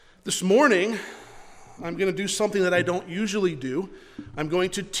This morning, I'm going to do something that I don't usually do. I'm going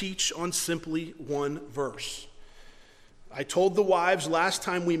to teach on simply one verse. I told the wives last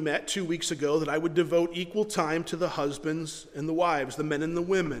time we met 2 weeks ago that I would devote equal time to the husbands and the wives, the men and the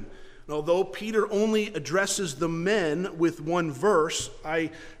women. And although Peter only addresses the men with one verse,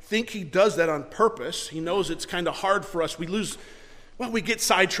 I think he does that on purpose. He knows it's kind of hard for us. We get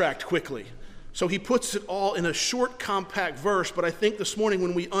sidetracked quickly. So he puts it all in a short, compact verse, but I think this morning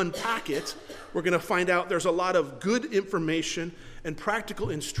when we unpack it, we're going to find out there's a lot of good information and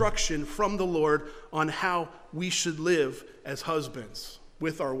practical instruction from the Lord on how we should live as husbands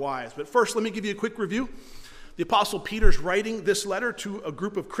with our wives. But first, let me give you a quick review. The Apostle Peter's writing this letter to a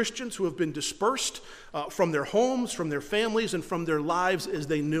group of Christians who have been dispersed from their homes, from their families, and from their lives as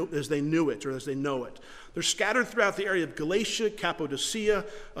they know it. They're scattered throughout the area of Galatia, Cappadocia,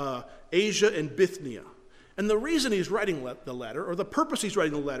 Asia, and Bithynia. And the reason he's writing the letter, or the purpose he's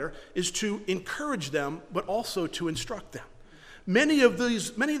writing the letter, is to encourage them, but also to instruct them. Many of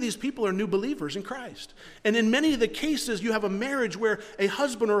these people are new believers in Christ. And in many of the cases, you have a marriage where a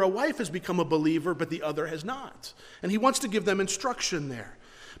husband or a wife has become a believer, but the other has not. And he wants to give them instruction there.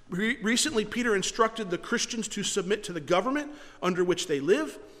 Recently, Peter instructed the Christians to submit to the government under which they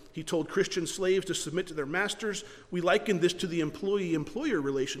live. He told Christian slaves to submit to their masters. We likened this to the employee-employer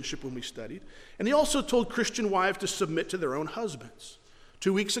relationship when we studied. And he also told Christian wives to submit to their own husbands.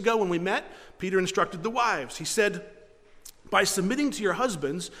 2 weeks ago when we met, Peter instructed the wives. He said, by submitting to your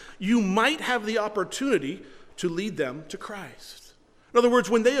husbands, you might have the opportunity to lead them to Christ. In other words,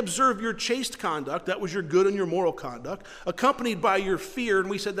 when they observe your chaste conduct, that was your good and your moral conduct, accompanied by your fear, and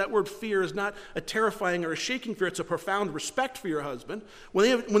we said that word fear is not a terrifying or a shaking fear, it's a profound respect for your husband.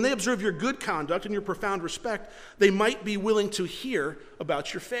 When they observe your good conduct and your profound respect, they might be willing to hear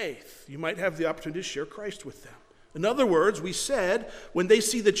about your faith. You might have the opportunity to share Christ with them. In other words, we said, when they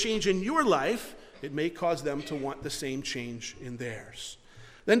see the change in your life, it may cause them to want the same change in theirs.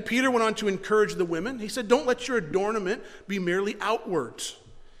 Then Peter went on to encourage the women. He said, don't let your adornment be merely outward,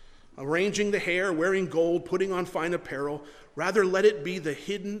 arranging the hair, wearing gold, putting on fine apparel. Rather, let it be the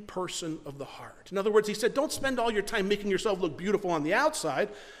hidden person of the heart. In other words, he said, don't spend all your time making yourself look beautiful on the outside.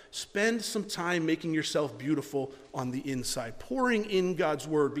 Spend some time making yourself beautiful on the inside, pouring in God's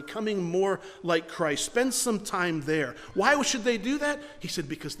word, becoming more like Christ. Spend some time there. Why should they do that? He said,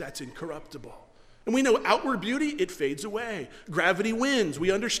 because that's incorruptible. And we know outward beauty, it fades away. Gravity wins. We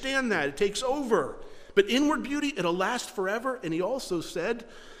understand that. It takes over. But inward beauty, it'll last forever. And he also said,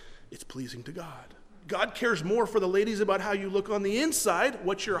 it's pleasing to God. God cares more for the ladies about how you look on the inside,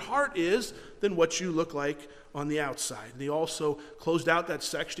 what your heart is, than what you look like on the outside. And he also closed out that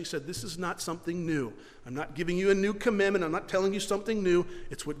section. He said, this is not something new. I'm not giving you a new commandment. I'm not telling you something new.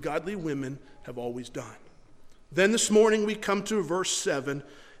 It's what godly women have always done. Then this morning we come to verse 7.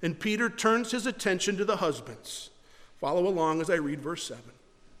 And Peter turns his attention to the husbands. Follow along as I read verse 7.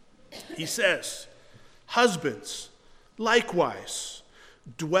 He says, husbands, likewise,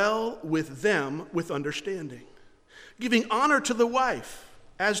 dwell with them with understanding, giving honor to the wife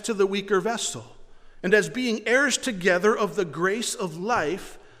as to the weaker vessel, and as being heirs together of the grace of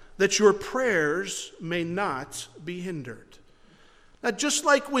life, that your prayers may not be hindered. Now, just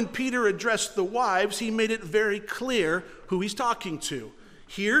like when Peter addressed the wives, he made it very clear who he's talking to.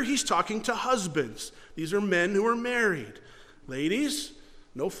 Here he's talking to husbands. These are men who are married. Ladies,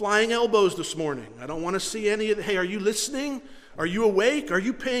 no flying elbows this morning. I don't want to see any of the, hey, are you listening? Are you awake? Are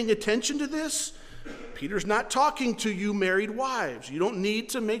you paying attention to this? Peter's not talking to you married wives. You don't need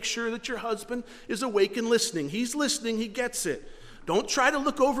to make sure that your husband is awake and listening. He's listening, he gets it. Don't try to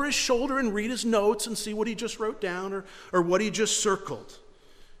look over his shoulder and read his notes and see what he just wrote down or what he just circled.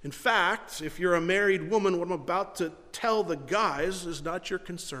 In fact, if you're a married woman, what I'm about to tell the guys is not your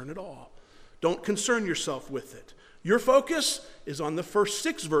concern at all. Don't concern yourself with it. Your focus is on the first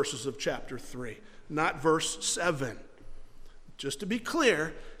 6 verses of chapter 3, not verse 7. Just to be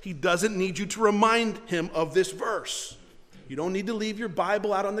clear, he doesn't need you to remind him of this verse. You don't need to leave your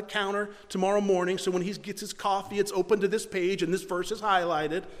Bible out on the counter tomorrow morning so when he gets his coffee, it's open to this page and this verse is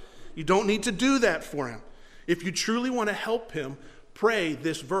highlighted. You don't need to do that for him. If you truly want to help him, pray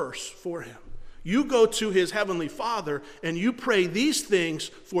this verse for him. You go to his heavenly Father and you pray these things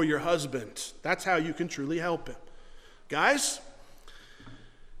for your husband. That's how you can truly help him. Guys,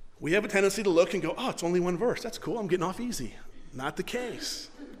 we have a tendency to look and go, oh, it's only one verse. That's cool. I'm getting off easy. Not the case.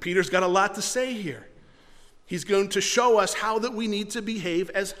 Peter's got a lot to say here. He's going to show us how that we need to behave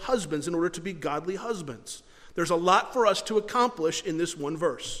as husbands in order to be godly husbands. There's a lot for us to accomplish in this one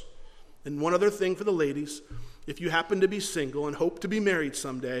verse. And one other thing for the ladies, if you happen to be single and hope to be married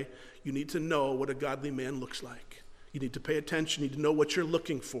someday, you need to know what a godly man looks like. You need to pay attention. You need to know what you're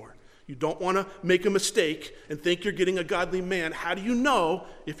looking for. You don't want to make a mistake and think you're getting a godly man. How do you know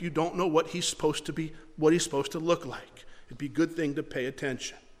if you don't know what he's supposed to be, what he's supposed to look like? It'd be a good thing to pay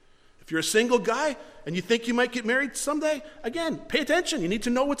attention. If you're a single guy and you think you might get married someday, again, pay attention. You need to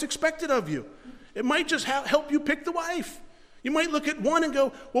know what's expected of you. It might just help you pick the wife. You might look at one and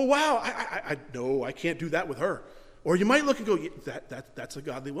go, well, wow, I can't do that with her. Or you might look and go, yeah, that's a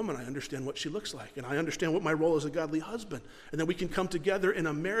godly woman. I understand what she looks like, and I understand what my role as a godly husband. And then we can come together in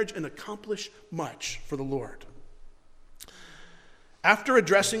a marriage and accomplish much for the Lord. After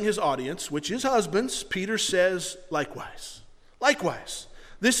addressing his audience, which is husbands, Peter says, likewise. Likewise.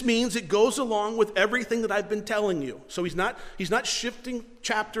 This means it goes along with everything that I've been telling you. So he's not shifting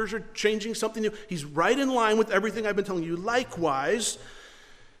chapters or changing something new. He's right in line with everything I've been telling you. Likewise.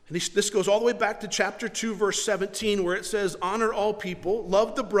 And this goes all the way back to chapter 2, verse 17, where it says, honor all people,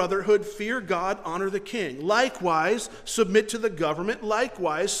 love the brotherhood, fear God, honor the king. Likewise, submit to the government.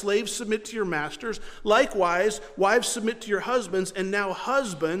 Likewise, slaves, submit to your masters. Likewise, wives, submit to your husbands. And now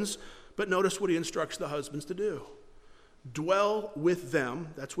husbands, but notice what he instructs the husbands to do. Dwell with them,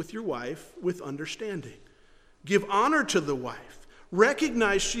 that's with your wife, with understanding. Give honor to the wife.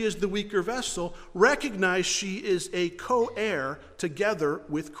 Recognize she is the weaker vessel. Recognize she is a co-heir together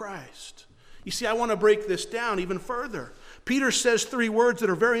with Christ. You see, I want to break this down even further. Peter says 3 words that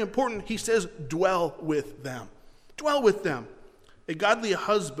are very important. He says, dwell with them. Dwell with them. A godly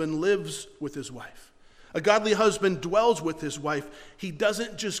husband lives with his wife. A godly husband dwells with his wife. He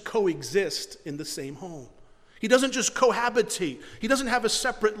doesn't just coexist in the same home. He doesn't just cohabitate. He doesn't have a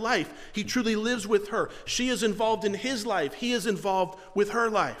separate life. He truly lives with her. She is involved in his life. He is involved with her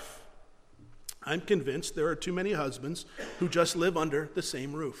life. I'm convinced there are too many husbands who just live under the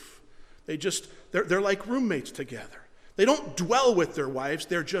same roof. They're like roommates together. They don't dwell with their wives.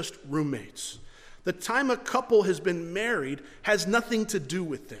 They're just roommates. The time a couple has been married has nothing to do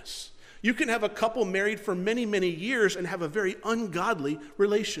with this. You can have a couple married for many, many years and have a very ungodly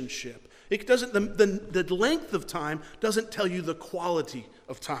relationship. It doesn't, the length of time doesn't tell you the quality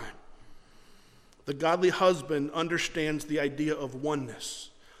of time. The godly husband understands the idea of oneness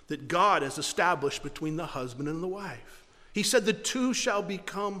that God has established between the husband and the wife. He said the two shall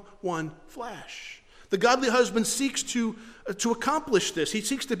become one flesh. The godly husband seeks to accomplish this. He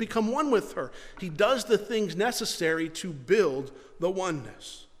seeks to become one with her. He does the things necessary to build the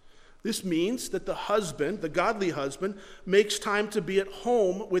oneness. This means that the husband, the godly husband, makes time to be at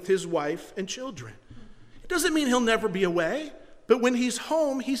home with his wife and children. It doesn't mean he'll never be away, but when he's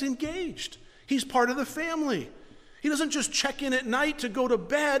home, he's engaged. He's part of the family. He doesn't just check in at night to go to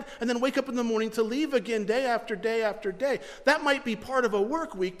bed and then wake up in the morning to leave again day after day after day. That might be part of a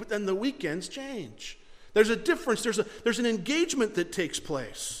work week, but then the weekends change. There's a difference. There's an engagement that takes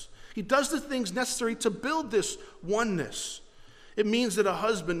place. He does the things necessary to build this oneness. It means that a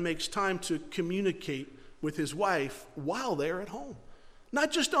husband makes time to communicate with his wife while they're at home. Not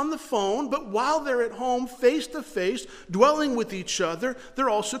just on the phone, but while they're at home, face to face, dwelling with each other, they're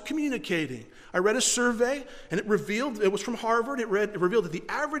also communicating. I read a survey, and it was from Harvard, it revealed that the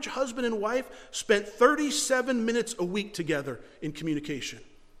average husband and wife spent 37 minutes a week together in communication.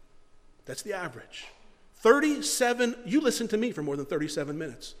 That's the average. 37, you listen to me for more than 37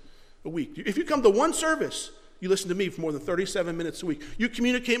 minutes a week. If you come to one service, you listen to me for more than 37 minutes a week. You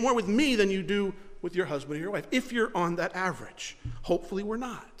communicate more with me than you do with your husband or your wife, if you're on that average. Hopefully we're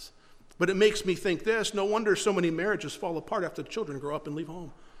not. But it makes me think this, no wonder so many marriages fall apart after the children grow up and leave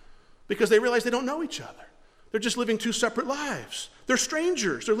home. Because they realize they don't know each other. They're just living 2 separate lives. They're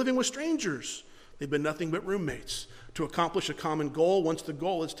strangers. They're living with strangers. They've been nothing but roommates. To accomplish a common goal, once the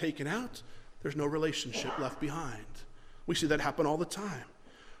goal is taken out, there's no relationship left behind. We see that happen all the time.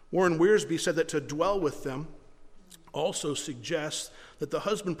 Warren Wiersbe said that to dwell with them also suggests that the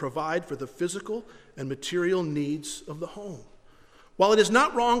husband provide for the physical and material needs of the home. While it is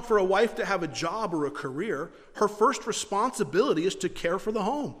not wrong for a wife to have a job or a career, her first responsibility is to care for the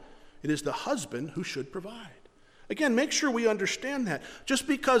home. It is the husband who should provide. Again, make sure we understand that. Just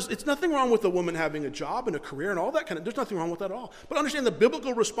because it's nothing wrong with a woman having a job and a career and all that kind of, there's nothing wrong with that at all. But understand the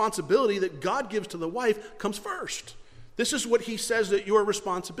biblical responsibility that God gives to the wife comes first. This is what he says that your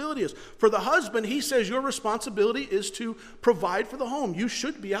responsibility is. For the husband, he says your responsibility is to provide for the home. You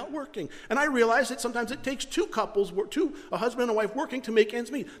should be out working. And I realize that sometimes it takes 2 couples, a husband and a wife working to make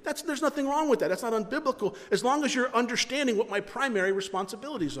ends meet. There's nothing wrong with that. That's not unbiblical, as long as you're understanding what my primary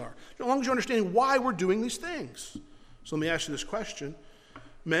responsibilities are. As long as you're understanding why we're doing these things. So let me ask you this question.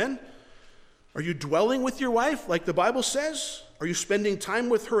 Men, are you dwelling with your wife like the Bible says? Are you spending time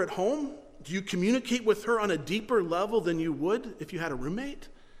with her at home? Do you communicate with her on a deeper level than you would if you had a roommate?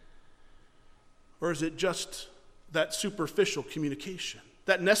 Or is it just that superficial communication,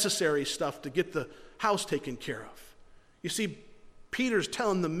 that necessary stuff to get the house taken care of. You see, Peter's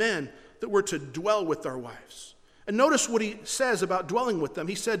telling the men that we're to dwell with our wives. And notice what he says about dwelling with them.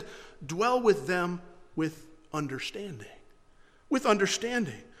 He said, dwell with them with understanding. With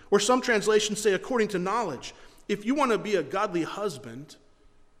understanding. Or some translations say, according to knowledge. If you want to be a godly husband,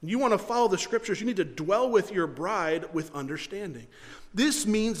 you want to follow the scriptures, you need to dwell with your bride with understanding. This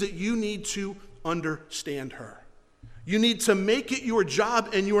means that you need to understand her. You need to make it your job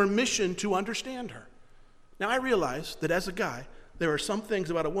and your mission to understand her. Now, I realize that as a guy, there are some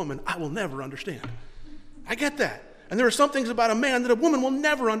things about a woman I will never understand. I get that. And there are some things about a man that a woman will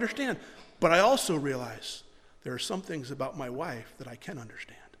never understand. But I also realize there are some things about my wife that I can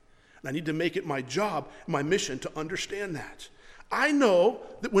understand. And I need to make it my job, my mission to understand that. I know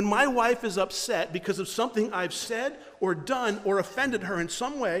that when my wife is upset because of something I've said or done or offended her in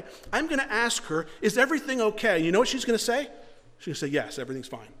some way, I'm going to ask her, is everything okay? You know what she's going to say? She's going to say, yes, everything's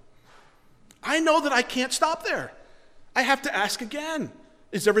fine. I know that I can't stop there. I have to ask again,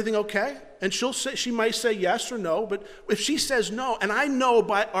 is everything okay? And she might say yes or no, but if she says no, and I know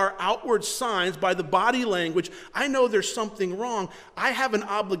by our outward signs, by the body language, I know there's something wrong, I have an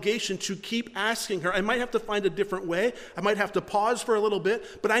obligation to keep asking her. I might have to find a different way. I might have to pause for a little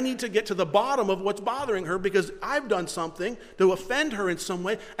bit, but I need to get to the bottom of what's bothering her because I've done something to offend her in some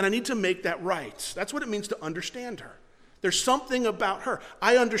way, and I need to make that right. That's what it means to understand her. There's something about her.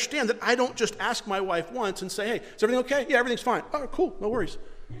 I understand that I don't just ask my wife once and say, hey, is everything okay? Yeah, everything's fine. Oh, cool, no worries.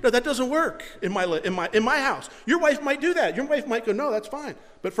 No, that doesn't work in my house. Your wife might do that. Your wife might go, no, that's fine.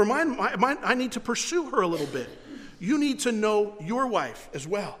 But for mine, I need to pursue her a little bit. You need to know your wife as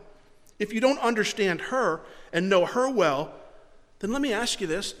well. If you don't understand her and know her well, then let me ask you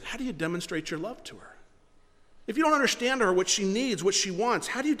this. How do you demonstrate your love to her? If you don't understand her, what she needs, what she wants,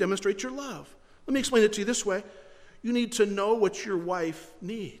 how do you demonstrate your love? Let me explain it to you this way. You need to know what your wife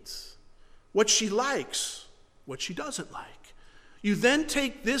needs, what she likes, what she doesn't like. You then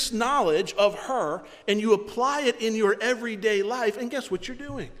take this knowledge of her and you apply it in your everyday life, and guess what you're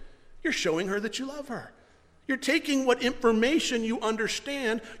doing? You're showing her that you love her. You're taking what information you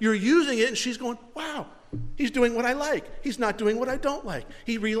understand, you're using it, and she's going, wow, he's doing what I like. He's not doing what I don't like.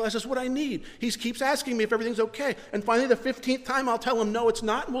 He realizes what I need. He keeps asking me if everything's okay. And finally, the 15th time, I'll tell him, no, it's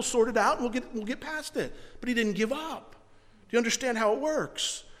not, and we'll sort it out, and we'll get past it. But he didn't give up. Do you understand how it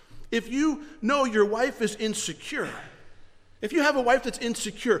works? If you know your wife is insecure, if you have a wife that's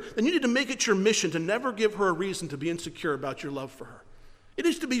insecure, then you need to make it your mission to never give her a reason to be insecure about your love for her. It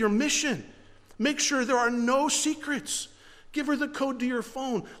needs to be your mission. Make sure there are no secrets. Give her the code to your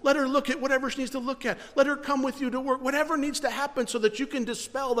phone. Let her look at whatever she needs to look at. Let her come with you to work. Whatever needs to happen so that you can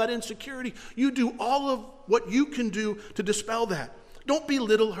dispel that insecurity. You do all of what you can do to dispel that. Don't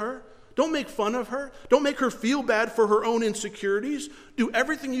belittle her. Don't make fun of her. Don't make her feel bad for her own insecurities. Do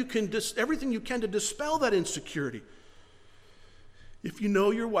everything you can to dispel that insecurity. If you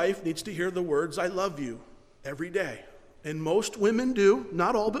know your wife needs to hear the words, I love you, every day, and most women do,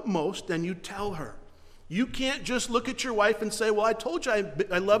 not all, but most, then you tell her. You can't just look at your wife and say, well, I told you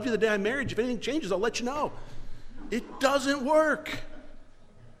I loved you the day I married you. If anything changes, I'll let you know. It doesn't work.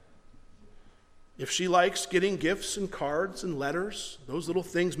 If she likes getting gifts and cards and letters, those little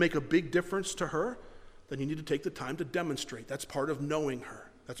things make a big difference to her, then you need to take the time to demonstrate. That's part of knowing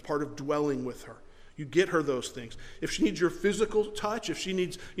her. That's part of dwelling with her. You get her those things. If she needs your physical touch, if she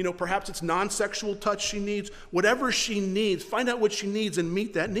needs, perhaps it's non-sexual touch she needs, whatever she needs, find out what she needs and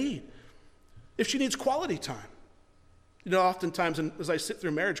meet that need. If she needs quality time. Oftentimes as I sit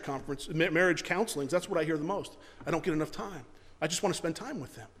through marriage counselings, that's what I hear the most. I don't get enough time. I just want to spend time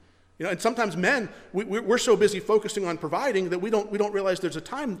with them. And sometimes men, we're so busy focusing on providing that we don't realize there's a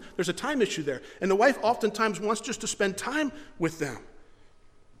time issue there. And the wife oftentimes wants just to spend time with them.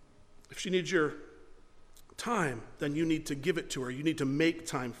 If she needs your time, then you need to give it to her. You need to make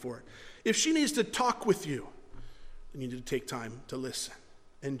time for it. If she needs to talk with you, then you need to take time to listen.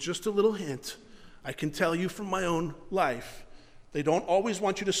 And just a little hint, I can tell you from my own life, they don't always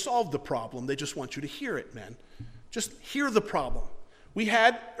want you to solve the problem. They just want you to hear it, men. Just hear the problem. We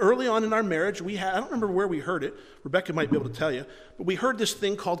had, early on in our marriage, I don't remember where we heard it. Rebecca might be able to tell you. But we heard this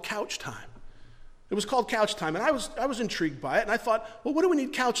thing called couch time. It was called couch time, and I was intrigued by it, and I thought, well, what do we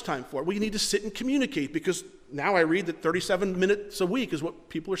need couch time for? Well, you need to sit and communicate, because now I read that 37 minutes a week is what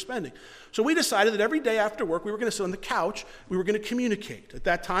people are spending. So we decided that every day after work, we were going to sit on the couch, we were going to communicate. At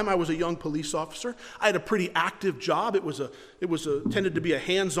that time, I was a young police officer. I had a pretty active job. It was tended to be a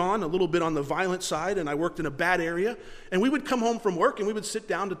hands-on, a little bit on the violent side, and I worked in a bad area. And we would come home from work, and we would sit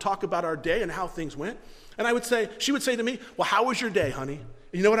down to talk about our day and how things went. And she would say to me, well, how was your day, honey? And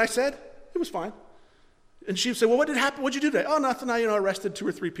you know what I said? It was fine. And she'd say, well, what did happen? What'd you do today? Oh, nothing. I arrested 2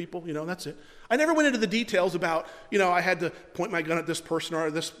 or 3 people. That's it. I never went into the details about, I had to point my gun at this person or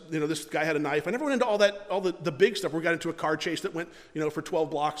this guy had a knife. I never went into all the big stuff. We got into a car chase that went, for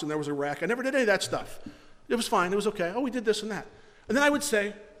 12 blocks and there was a wreck. I never did any of that stuff. It was fine. It was okay. Oh, we did this and that. And then I would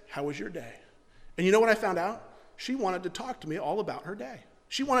say, how was your day? And you know what I found out? She wanted to talk to me all about her day.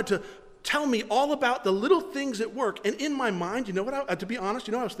 She wanted to tell me all about the little things at work. And in my mind, to be honest,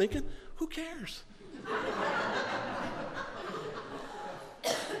 what I was thinking? Who cares?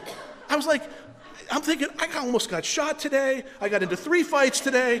 I'm thinking, I almost got shot today. I got into 3 fights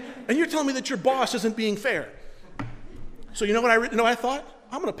today. And you're telling me that your boss isn't being fair. So you know what I thought?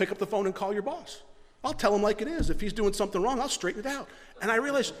 I'm going to pick up the phone and call your boss. I'll tell him like it is. If he's doing something wrong, I'll straighten it out. And I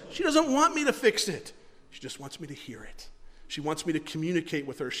realized she doesn't want me to fix it. She just wants me to hear it. She wants me to communicate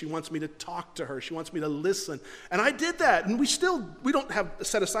with her. She wants me to talk to her. She wants me to listen. And I did that. And we don't have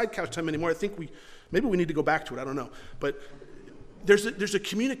set aside couch time anymore. I think maybe we need to go back to it. I don't know. But there's a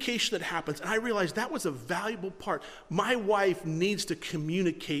communication that happens. And I realized that was a valuable part. My wife needs to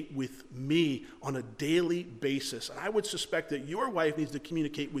communicate with me on a daily basis. And I would suspect that your wife needs to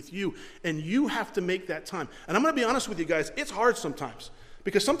communicate with you. And you have to make that time. And I'm going to be honest with you guys. It's hard sometimes.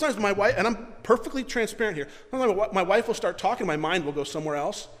 Because sometimes my wife, and I'm perfectly transparent here, sometimes my wife will start talking, my mind will go somewhere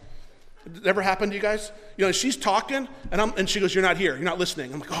else. Did it ever happen to you guys? She's talking, and she goes, you're not here, you're not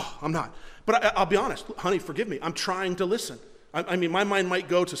listening. I'm like, oh, I'm not. But I'll be honest, honey, forgive me, I'm trying to listen. I mean, my mind might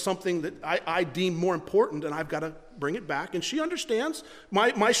go to something that I deem more important, and I've got to bring it back. And she understands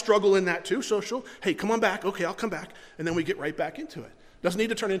my struggle in that too, so she'll, hey, come on back, okay, I'll come back. And then we get right back into it. Doesn't need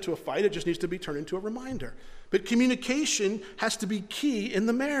to turn into a fight, it just needs to be turned into a reminder. But communication has to be key in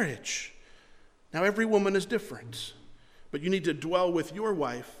the marriage. Now, every woman is different, but you need to dwell with your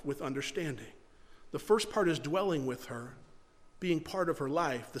wife with understanding. The first part is dwelling with her, being part of her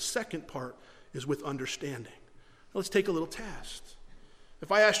life. The second part is with understanding. Now, let's take a little test.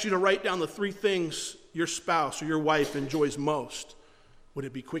 If I asked you to write down the 3 things your spouse or your wife enjoys most, would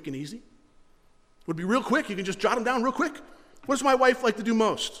it be quick and easy? Would it be real quick? You can just jot them down real quick. What does my wife like to do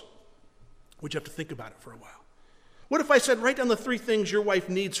most? Would you have to think about it for a while? What if I said, write down the 3 things your wife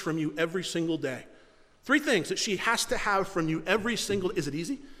needs from you every single day? 3 things that she has to have from you every single day. Is it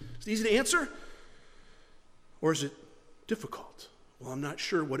easy? Is it easy to answer? Or is it difficult? Well, I'm not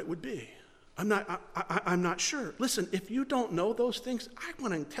sure what it would be. I'm not sure. Listen, if you don't know those things, I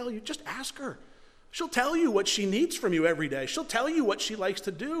want to tell you, just ask her. She'll tell you what she needs from you every day. She'll tell you what she likes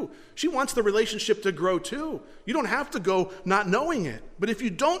to do. She wants the relationship to grow too. You don't have to go not knowing it. But if you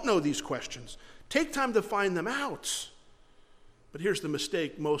don't know these questions, take time to find them out. But here's the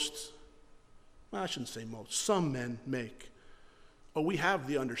mistake some men make. Oh, we have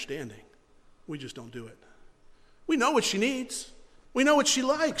the understanding. We just don't do it. We know what she needs. We know what she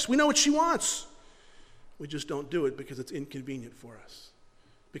likes. We know what she wants. We just don't do it because it's inconvenient for us.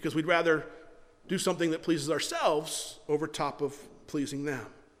 Because we'd rather do something that pleases ourselves over top of pleasing them.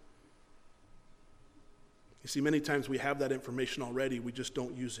 You see, many times we have that information already, we just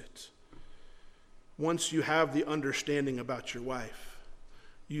don't use it. Once you have the understanding about your wife,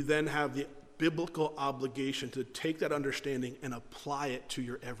 you then have the biblical obligation to take that understanding and apply it to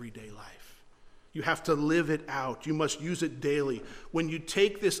your everyday life. You have to live it out. You must use it daily. When you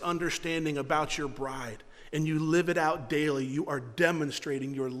take this understanding about your bride and you live it out daily, you are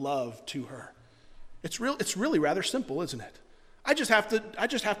demonstrating your love to her. It's really rather simple, isn't it? I just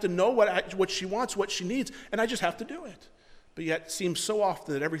have to know what she wants, what she needs, and I just have to do it. But yet it seems so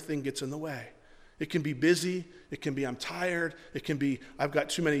often that everything gets in the way. It can be busy. It can be I'm tired. It can be I've got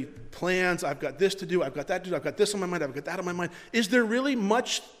too many plans. I've got this to do. I've got that to do. I've got this on my mind. I've got that on my mind. Is there really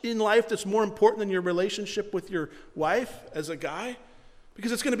much in life that's more important than your relationship with your wife as a guy?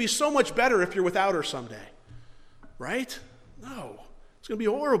 Because it's going to be so much better if you're without her someday. Right? No. It's going to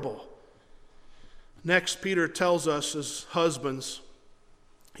be horrible. Next, Peter tells us as husbands,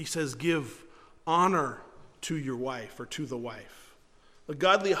 he says, give honor to your wife or to the wife. A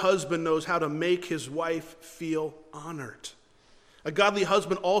godly husband knows how to make his wife feel honored. A godly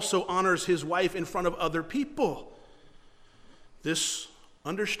husband also honors his wife in front of other people.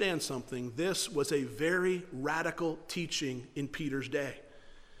 Understand something, this was a very radical teaching in Peter's day.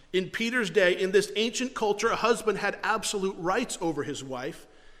 In Peter's day, in this ancient culture, a husband had absolute rights over his wife.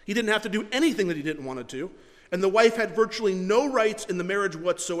 He didn't have to do anything that he didn't want to do. And the wife had virtually no rights in the marriage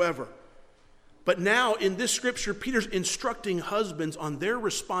whatsoever. But now in this scripture, Peter's instructing husbands on their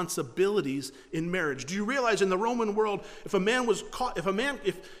responsibilities in marriage. Do you realize in the Roman world, if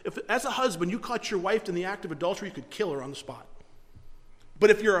as a husband you caught your wife in the act of adultery, you could kill her on the spot. But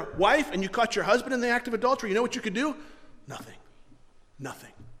if you're a wife and you caught your husband in the act of adultery, you know what you could do? Nothing.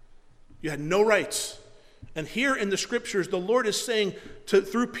 You had no rights. And here in the scriptures, the Lord is saying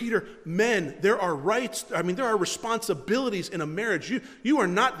through Peter, men, there are rights, there are responsibilities in a marriage. You are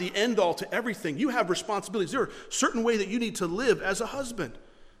not the end all to everything. You have responsibilities. There are certain ways that you need to live as a husband.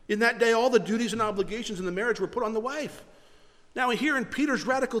 In that day, all the duties and obligations in the marriage were put on the wife. Now here in Peter's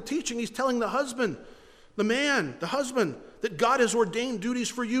radical teaching, he's telling the husband, the man, the husband, that God has ordained duties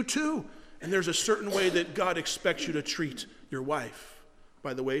for you too. And there's a certain way that God expects you to treat your wife.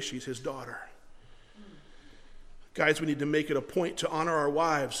 By the way, she's his daughter. Guys, we need to make it a point to honor our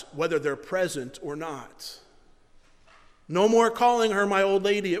wives, whether they're present or not. No more calling her my old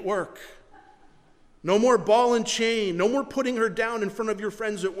lady at work. No more ball and chain. No more putting her down in front of your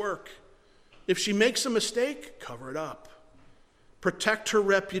friends at work. If she makes a mistake, cover it up. Protect her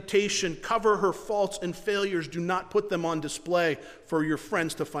reputation. Cover her faults and failures. Do not put them on display for your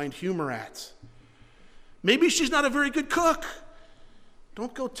friends to find humor at. Maybe she's not a very good cook.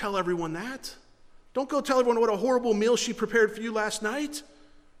 Don't go tell everyone that. Don't go tell everyone what a horrible meal she prepared for you last night.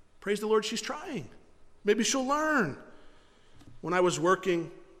 Praise the Lord, she's trying. Maybe she'll learn. When I was working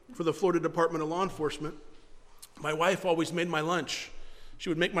for the Florida Department of Law Enforcement, my wife always made my lunch. She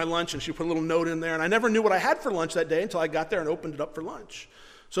would make my lunch and she would put a little note in there, and I never knew what I had for lunch that day until I got there and opened it up for lunch.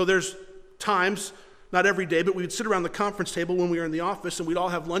 So there's times, not every day, but we would sit around the conference table when we were in the office and we'd all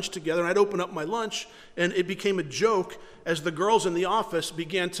have lunch together, and I'd open up my lunch, and it became a joke as the girls in the office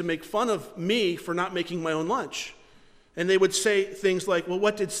began to make fun of me for not making my own lunch. And they would say things like, well,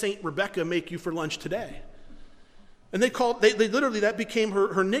 what did Saint Rebecca make you for lunch today? And they literally, that became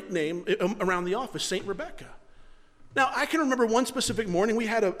her nickname around the office, Saint Rebecca. Now, I can remember one specific morning, we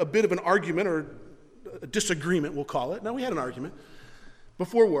had a bit of an argument, or a disagreement, we'll call it. Now, we had an argument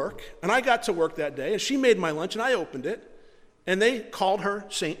before work, and I got to work that day, and she made my lunch, and I opened it, and they called her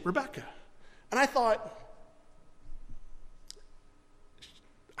Saint Rebecca. And I thought,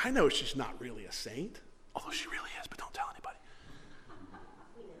 I know she's not really a saint, although she really is, but don't tell anybody.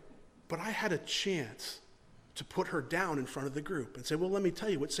 But I had a chance to put her down in front of the group and say, well, let me tell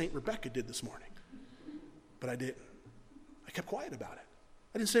you what Saint Rebecca did this morning. But I didn't. I kept quiet about it.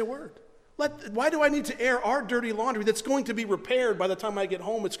 I didn't say a word. Why do I need to air our dirty laundry that's going to be repaired by the time I get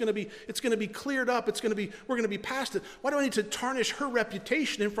home? It's going to be cleared up. We're going to be past it. Why do I need to tarnish her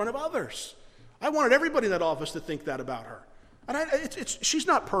reputation in front of others? I wanted everybody in that office to think that about her. And she's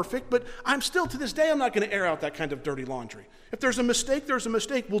not perfect, but I'm still, to this day, I'm not going to air out that kind of dirty laundry. If there's a mistake, there's a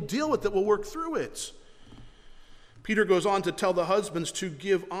mistake. We'll deal with it. We'll work through it. Peter goes on to tell the husbands to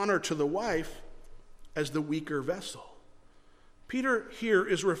give honor to the wife as the weaker vessel. Peter here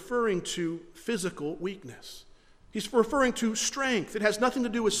is referring to physical weakness. He's referring to strength. It has nothing to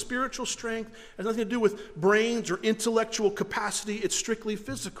do with spiritual strength. It has nothing to do with brains or intellectual capacity. It's strictly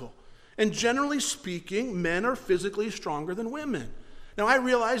physical. And generally speaking, men are physically stronger than women. Now, I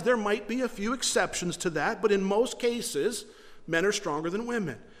realize there might be a few exceptions to that, but in most cases, men are stronger than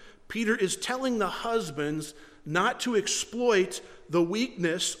women. Peter is telling the husbands not to exploit the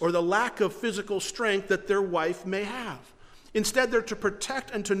weakness or the lack of physical strength that their wife may have. Instead, they're to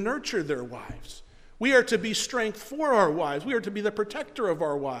protect and to nurture their wives. We are to be strength for our wives. We are to be the protector of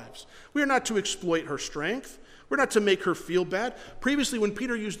our wives. We are not to exploit her strength. We're not to make her feel bad. Previously, when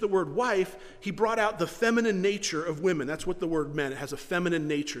Peter used the word wife, he brought out the feminine nature of women. That's what the word meant. It has a feminine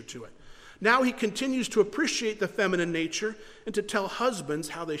nature to it. Now he continues to appreciate the feminine nature and to tell husbands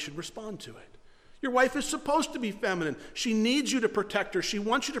how they should respond to it. Your wife is supposed to be feminine. She needs you to protect her. She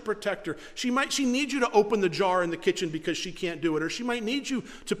wants you to protect her. She needs you to open the jar in the kitchen because she can't do it. Or she might need you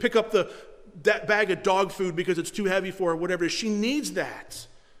to pick up that bag of dog food because it's too heavy for her, whatever it is. She needs that.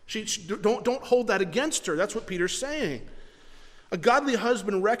 Don't hold that against her. That's what Peter's saying. A godly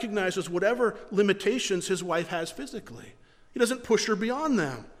husband recognizes whatever limitations his wife has physically. He doesn't push her beyond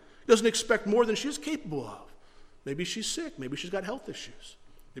them. He doesn't expect more than she's capable of. Maybe she's sick. Maybe she's got health issues.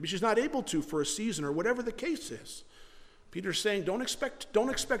 Maybe she's not able to for a season or whatever the case is. Peter's saying don't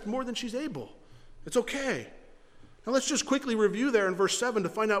expect more than she's able. It's okay. Now let's just quickly review there in verse 7 to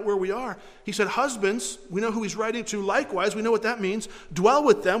find out where we are. He said, husbands, we know who he's writing to. Likewise, we know what that means. Dwell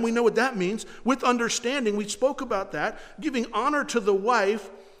with them. We know what that means. With understanding, we spoke about that. Giving honor to the wife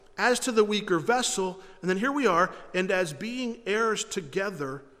as to the weaker vessel. And then here we are, and as being heirs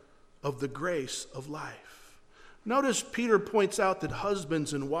together of the grace of life. Notice Peter points out that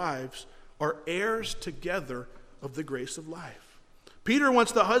husbands and wives are heirs together of the grace of life. Peter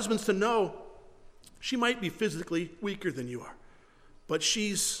wants the husbands to know she might be physically weaker than you are, but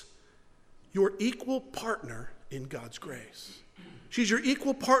she's your equal partner in God's grace. She's your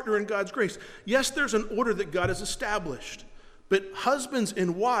equal partner in God's grace. Yes, there's an order that God has established, but husbands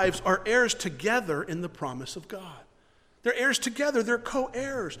and wives are heirs together in the promise of God. They're heirs together. They're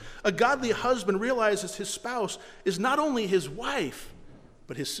co-heirs. A godly husband realizes his spouse is not only his wife,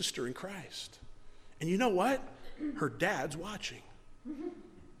 but his sister in Christ. And you know what? Her dad's watching.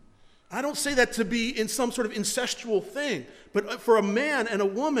 I don't say that to be in some sort of incestual thing, but for a man and a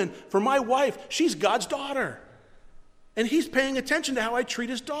woman, for my wife, she's God's daughter. And he's paying attention to how I treat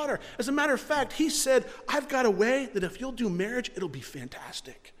his daughter. As a matter of fact, he said, I've got a way that if you'll do marriage, it'll be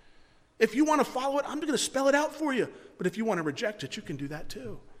fantastic. If you want to follow it, I'm going to spell it out for you. But if you want to reject it, you can do that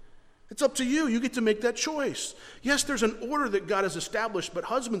too. It's up to you. You get to make that choice. Yes, there's an order that God has established, but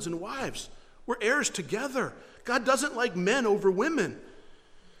husbands and wives, we're heirs together. God doesn't like men over women.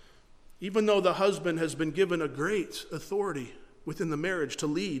 Even though the husband has been given a great authority within the marriage to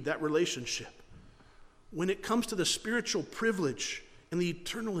lead that relationship, when it comes to the spiritual privilege and the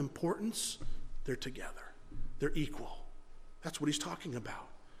eternal importance, they're together. They're equal. That's what he's talking about.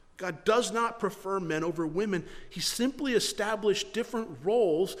 God does not prefer men over women. He simply established different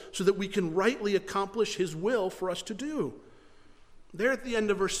roles so that we can rightly accomplish his will for us to do. There at the end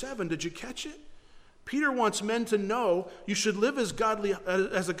of verse 7, did you catch it? Peter wants men to know you should live as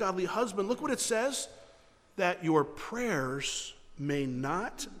a godly husband. Look what it says, that your prayers may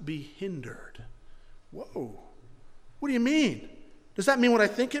not be hindered. Whoa. What do you mean? Does that mean what I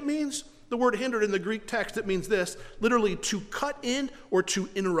think it means? The word hindered in the Greek text, it means this, literally to cut in or to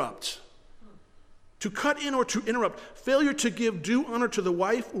interrupt. To cut in or to interrupt. Failure to give due honor to the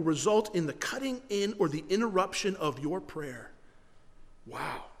wife will result in the cutting in or the interruption of your prayer.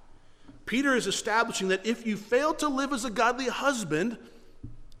 Wow. Peter is establishing that if you fail to live as a godly husband,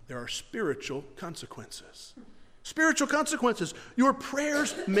 there are spiritual consequences. Spiritual consequences. Your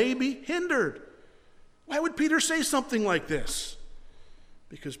prayers may be hindered. Why would Peter say something like this?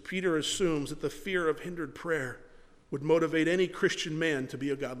 Because Peter assumes that the fear of hindered prayer would motivate any Christian man to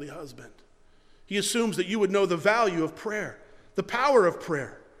be a godly husband. He assumes that you would know the value of prayer, the power of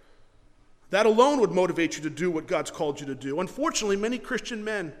prayer. That alone would motivate you to do what God's called you to do. Unfortunately, many Christian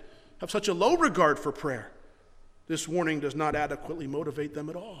men have such a low regard for prayer. This warning does not adequately motivate them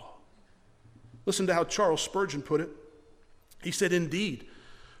at all. Listen to how Charles Spurgeon put it. He said, indeed,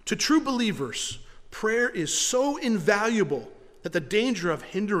 to true believers, prayer is so invaluable that the danger of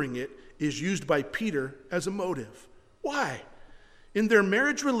hindering it is used by Peter as a motive. Why? In their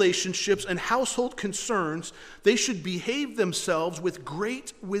marriage relationships and household concerns, they should behave themselves with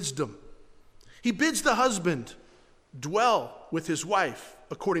great wisdom. He bids the husband dwell with his wife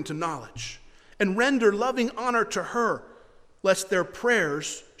according to knowledge and render loving honor to her, lest their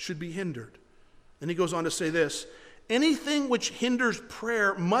prayers should be hindered. And he goes on to say this, anything which hinders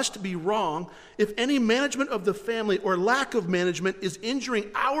prayer must be wrong if any management of the family or lack of management is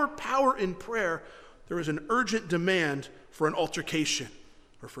injuring our power in prayer. There is an urgent demand for an altercation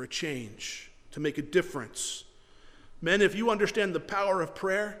or for a change to make a difference. Men, if you understand the power of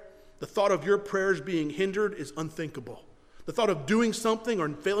prayer, the thought of your prayers being hindered is unthinkable. The thought of doing something or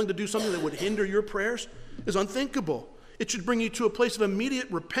failing to do something that would hinder your prayers is unthinkable. It should bring you to a place of immediate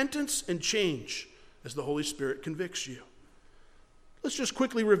repentance and change as the Holy Spirit convicts you. Let's just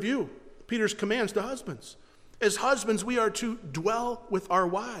quickly review Peter's commands to husbands. As husbands, we are to dwell with our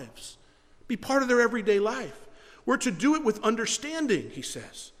wives, be part of their everyday life. We're to do it with understanding, he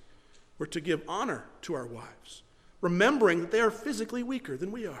says. We're to give honor to our wives, remembering that they are physically weaker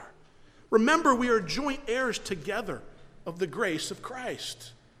than we are. Remember, we are joint heirs together of the grace of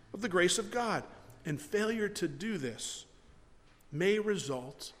Christ, of the grace of God. And failure to do this may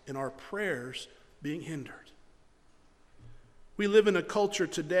result in our prayers being hindered. We live in a culture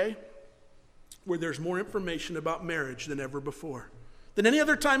today where there's more information about marriage than ever before, than any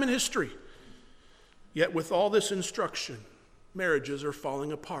other time in history. Yet with all this instruction, marriages are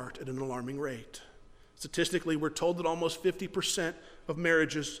falling apart at an alarming rate. Statistically, we're told that almost 50% of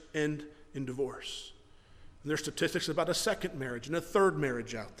marriages end in divorce. And there's statistics about a second marriage and a third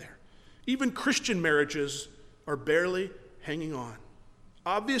marriage out there. Even Christian marriages are barely hanging on.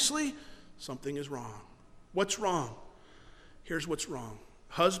 Obviously, something is wrong. What's wrong? Here's what's wrong.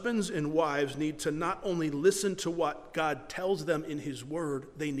 Husbands and wives need to not only listen to what God tells them in his word,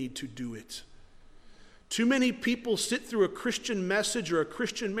 they need to do it. Too many people sit through a Christian message or a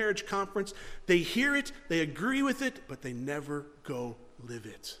Christian marriage conference. They hear it, they agree with it, but they never go live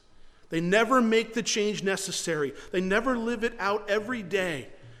it. They never make the change necessary. They never live it out every day.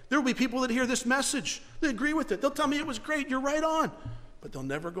 There will be people that hear this message. They agree with it. They'll tell me it was great. You're right on. But they'll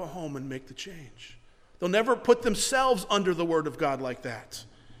never go home and make the change. They'll never put themselves under the word of God like that.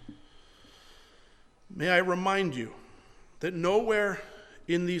 May I remind you that nowhere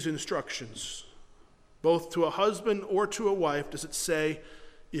in these instructions, both to a husband or to a wife, does it say,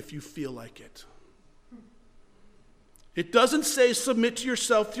 if you feel like it. It doesn't say submit to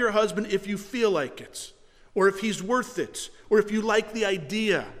yourself to your husband if you feel like it, or if he's worth it, or if you like the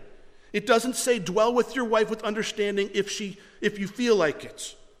idea. It doesn't say dwell with your wife with understanding if you feel like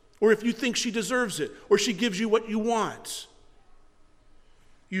it, or if you think she deserves it, or she gives you what you want.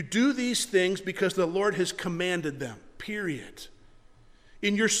 You do these things because the Lord has commanded them, period.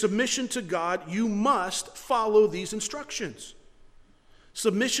 In your submission to God, you must follow these instructions.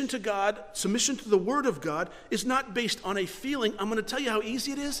 Submission to God, submission to the Word of God is not based on a feeling. I'm going to tell you how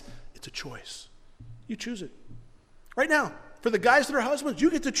easy it is. It's a choice. You choose it. Right now, for the guys that are husbands, you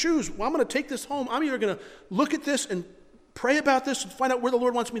get to choose. Well, I'm going to take this home. I'm either going to look at this and pray about this and find out where the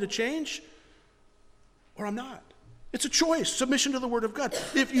Lord wants me to change, or I'm not. It's a choice, submission to the Word of God.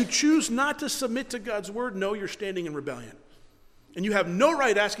 If you choose not to submit to God's Word, know you're standing in rebellion. And you have no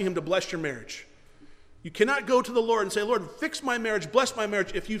right asking Him to bless your marriage. You cannot go to the Lord and say, Lord, fix my marriage, bless my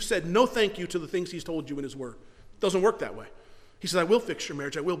marriage, if you've said no thank you to the things He's told you in His Word. It doesn't work that way. He says, I will fix your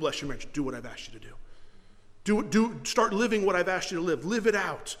marriage, I will bless your marriage. Do what I've asked you to do. Start living what I've asked you to live. Live it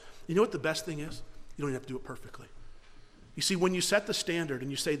out. You know what the best thing is? You don't even have to do it perfectly. You see, when you set the standard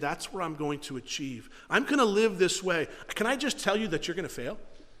and you say, that's where I'm going to achieve, I'm going to live this way, can I just tell you that you're going to fail?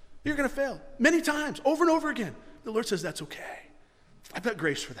 You're going to fail many times, over and over again. The Lord says, that's okay. I've got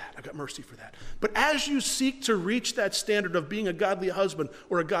grace for that. I've got mercy for that. But as you seek to reach that standard of being a godly husband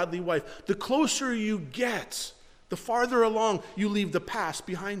or a godly wife, the closer you get, the farther along you leave the past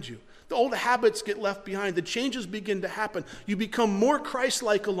behind you. The old habits get left behind. The changes begin to happen. You become more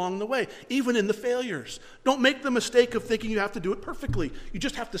Christ-like along the way, even in the failures. Don't make the mistake of thinking you have to do it perfectly. You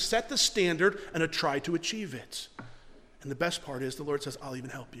just have to set the standard and try to achieve it. And the best part is the Lord says, I'll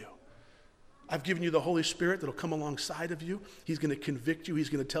even help you. I've given you the Holy Spirit that'll come alongside of you. He's going to convict you. He's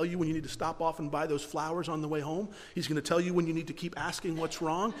going to tell you when you need to stop off and buy those flowers on the way home. He's going to tell you when you need to keep asking what's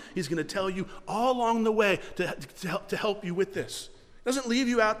wrong. He's going to tell you all along the way to help you with this. He doesn't leave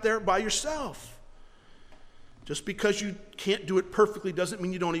you out there by yourself. Just because you can't do it perfectly doesn't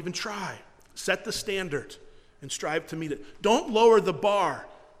mean you don't even try. Set the standard and strive to meet it. Don't lower the bar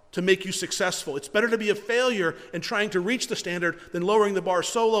to make you successful. It's better to be a failure in trying to reach the standard than lowering the bar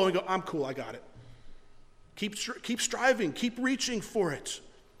so low and go, I'm cool, I got it. Keep striving, keep reaching for it.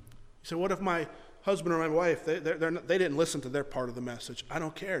 You say, what if my husband or my wife, they didn't listen to their part of the message? I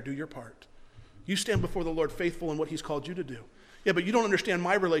don't care, do your part. You stand before the Lord faithful in what He's called you to do. Yeah, but you don't understand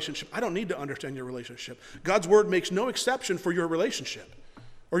my relationship. I don't need to understand your relationship. God's word makes no exception for your relationship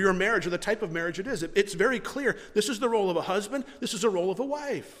or your marriage or the type of marriage it is. It's very clear. This is the role of a husband. This is the role of a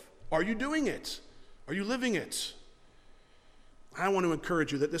wife. Are you doing it? Are you living it? I want to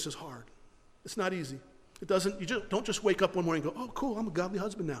encourage you that this is hard. It's not easy. Don't just wake up one morning and go, oh, cool, I'm a godly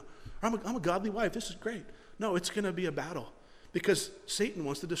husband now. Or I'm a godly wife. This is great. No, it's going to be a battle because Satan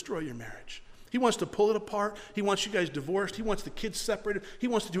wants to destroy your marriage. He wants to pull it apart. He wants you guys divorced. He wants the kids separated. He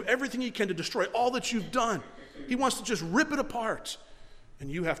wants to do everything he can to destroy all that you've done. He wants to just rip it apart. And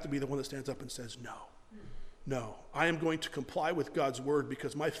you have to be the one that stands up and says, no, I am going to comply with God's word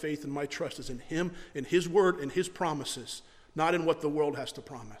because my faith and my trust is in Him, in His word, and His promises, not in what the world has to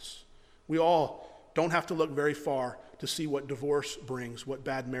promise. We all don't have to look very far to see what divorce brings, what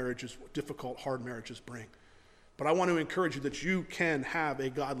bad marriages, what difficult, hard marriages bring. But I want to encourage you that you can have a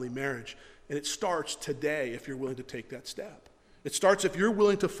godly marriage. And it starts today if you're willing to take that step. It starts if you're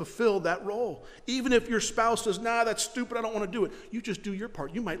willing to fulfill that role. Even if your spouse says, nah, that's stupid, I don't want to do it. You just do your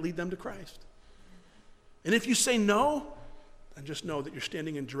part. You might lead them to Christ. And if you say no, then just know that you're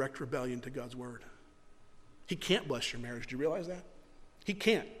standing in direct rebellion to God's word. He can't bless your marriage. Do you realize that? He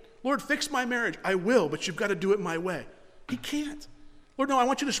can't. Lord, fix my marriage. I will, but you've got to do it my way. He can't. Lord, no, I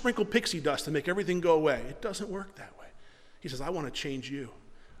want you to sprinkle pixie dust to make everything go away. It doesn't work that way. He says, I want to change you.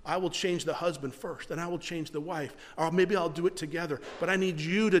 I will change the husband first, and I will change the wife. Or maybe I'll do it together. But I need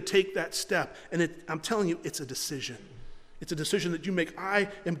you to take that step. And I'm telling you, it's a decision. It's a decision that you make. I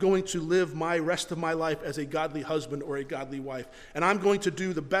am going to live my rest of my life as a godly husband or a godly wife. And I'm going to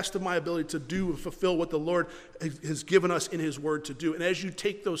do the best of my ability to do and fulfill what the Lord has given us in His word to do. And as you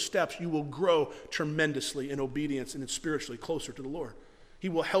take those steps, you will grow tremendously in obedience and spiritually closer to the Lord. He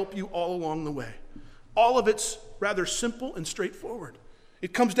will help you all along the way. All of it's rather simple and straightforward.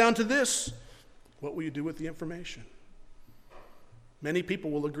 It comes down to this. What will you do with the information? Many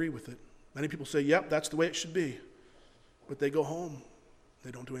people will agree with it. Many people say, yep, that's the way it should be. But they go home. They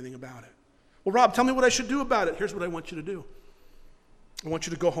don't do anything about it. Well, Rob, tell me what I should do about it. Here's what I want you to do. I want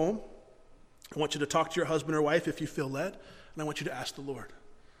you to go home. I want you to talk to your husband or wife if you feel led. And I want you to ask the Lord,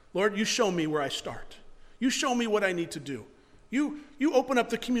 Lord, you show me where I start. You show me what I need to do. You open up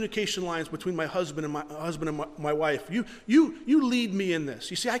the communication lines between my husband and my wife. You lead me in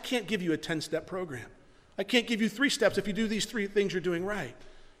this. You see, I can't give you a 10-step program. I can't give you 3 steps. If you do these 3 things, you're doing right.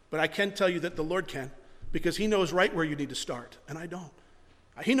 But I can tell you that the Lord can, because he knows right where you need to start, and I don't.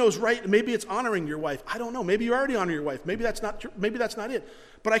 He knows right. Maybe it's honoring your wife. I don't know. Maybe you already honor your wife. Maybe that's not it.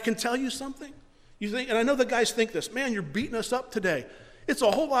 But I can tell you something. You think, and I know the guys think this, man, you're beating us up today. It's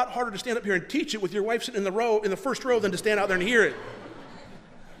a whole lot harder to stand up here and teach it with your wife sitting in the first row than to stand out there and hear it.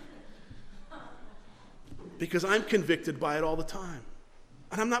 Because I'm convicted by it all the time.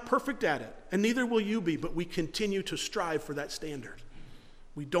 And I'm not perfect at it. And neither will you be, but we continue to strive for that standard.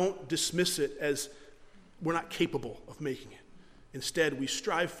 We don't dismiss it as we're not capable of making it. Instead, we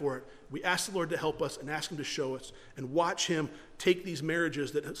strive for it. We ask the Lord to help us and ask him to show us and watch him take these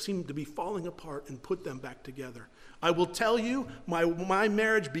marriages that seem to be falling apart and put them back together. I will tell you, my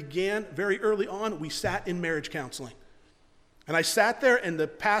marriage began very early on. We sat in marriage counseling. And I sat there, and the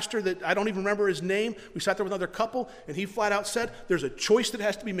pastor that I don't even remember his name, we sat there with another couple, and he flat out said, there's a choice that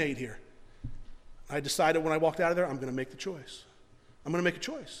has to be made here. I decided when I walked out of there, I'm going to make the choice. I'm going to make a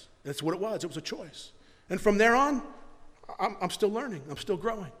choice. And that's what it was. It was a choice. And from there on, I'm still learning. I'm still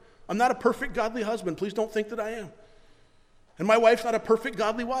growing. I'm not a perfect godly husband. Please don't think that I am. And my wife's not a perfect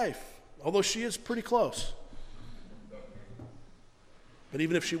godly wife, although she is pretty close. But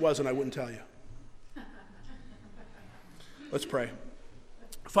even if she wasn't, I wouldn't tell you. Let's pray.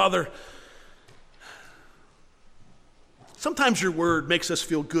 Father, sometimes your word makes us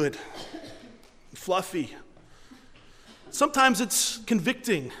feel good, fluffy. Sometimes it's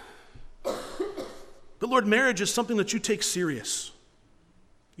convicting. But Lord, marriage is something that you take serious.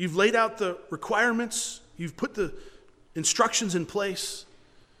 You've laid out the requirements. You've put the instructions in place.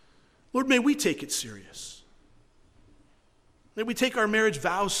 Lord, may we take it serious. May we take our marriage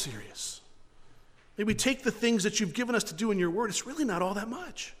vows serious. May we take the things that you've given us to do in your word. It's really not all that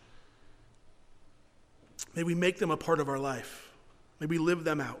much. May we make them a part of our life. May we live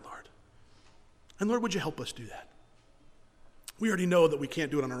them out, Lord. And Lord, would you help us do that? We already know that we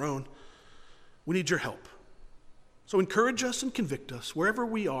can't do it on our own. We need your help. So encourage us and convict us wherever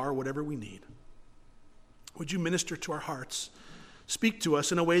we are, whatever we need. Would you minister to our hearts? Speak to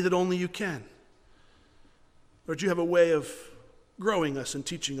us in a way that only you can. Lord, you have a way of growing us and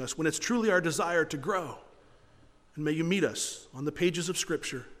teaching us when it's truly our desire to grow. And may you meet us on the pages of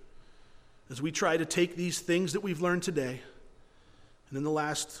Scripture as we try to take these things that we've learned today and in the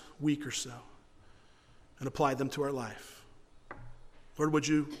last week or so and apply them to our life. Lord, would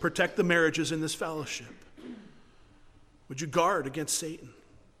you protect the marriages in this fellowship? Would you guard against Satan?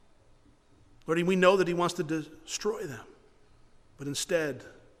 Lord, we know that he wants to destroy them, but instead,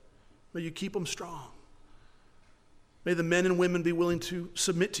 may you keep them strong. May the men and women be willing to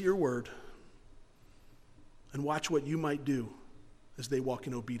submit to your word and watch what you might do as they walk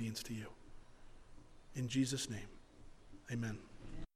in obedience to you. In Jesus' name, amen.